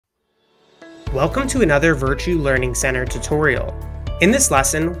Welcome to another Virtue Learning Center tutorial. In this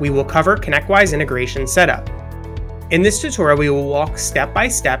lesson, we will cover Connectwise integration setup. In this tutorial, we will walk step by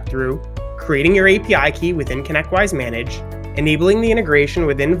step through creating your API key within Connectwise Manage, enabling the integration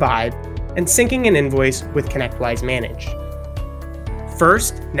within ViiBE, and syncing an invoice with Connectwise Manage.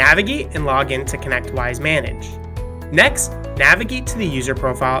 First, navigate and log into Connectwise Manage. Next, navigate to the user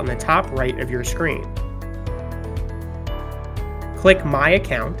profile in the top right of your screen. Click My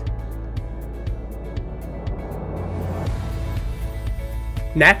Account.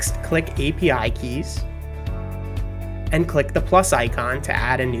 Next, click API Keys, and click the plus icon to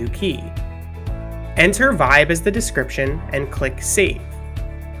add a new key. Enter ViiBE as the description and click Save.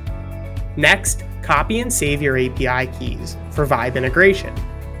 Next, copy and save your API keys for ViiBE integration.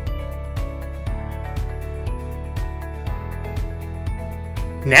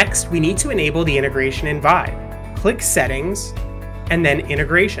 Next, we need to enable the integration in ViiBE. Click Settings, and then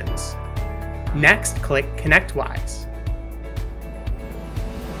Integrations. Next, click Connectwise.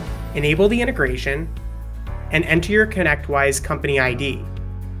 Enable the integration, and enter your Connectwise company ID.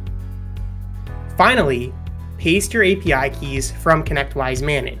 Finally, paste your API keys from Connectwise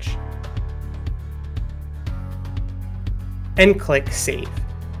Manage, and click Save.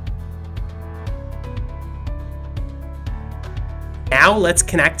 Now let's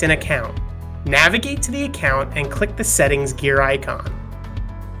connect an account. Navigate to the account and click the Settings gear icon.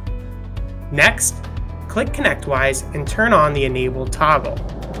 Next, click Connectwise and turn on the Enable toggle.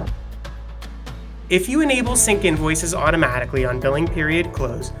 If you enable sync invoices automatically on billing period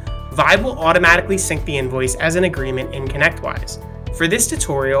close, ViiBE will automatically sync the invoice as an agreement in Connectwise. For this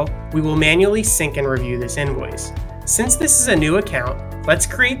tutorial, we will manually sync and review this invoice. Since this is a new account, let's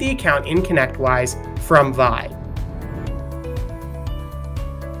create the account in Connectwise from ViiBE.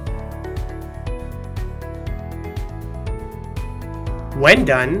 When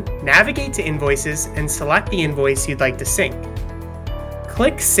done, navigate to Invoices and select the invoice you'd like to sync.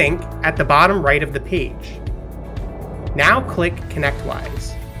 Click Sync at the bottom right of the page. Now click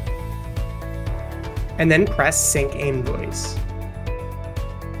Connectwise, and then press Sync Invoice.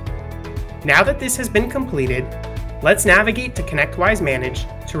 Now that this has been completed, let's navigate to Connectwise Manage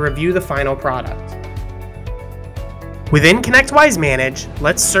to review the final product. Within Connectwise Manage,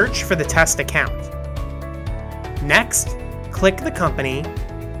 let's search for the test account. Next, click the company,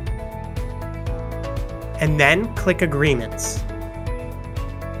 and then click Agreements.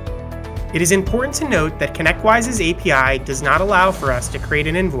 It is important to note that Connectwise's API does not allow for us to create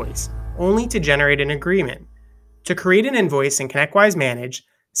an invoice, only to generate an agreement. To create an invoice in Connectwise Manage,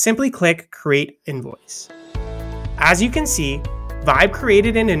 simply click Create Invoice. As you can see, ViiBE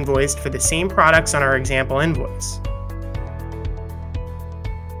created an invoice for the same products on our example invoice.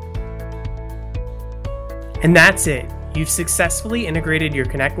 And that's it. You've successfully integrated your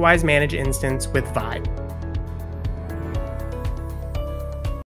Connectwise Manage instance with ViiBE.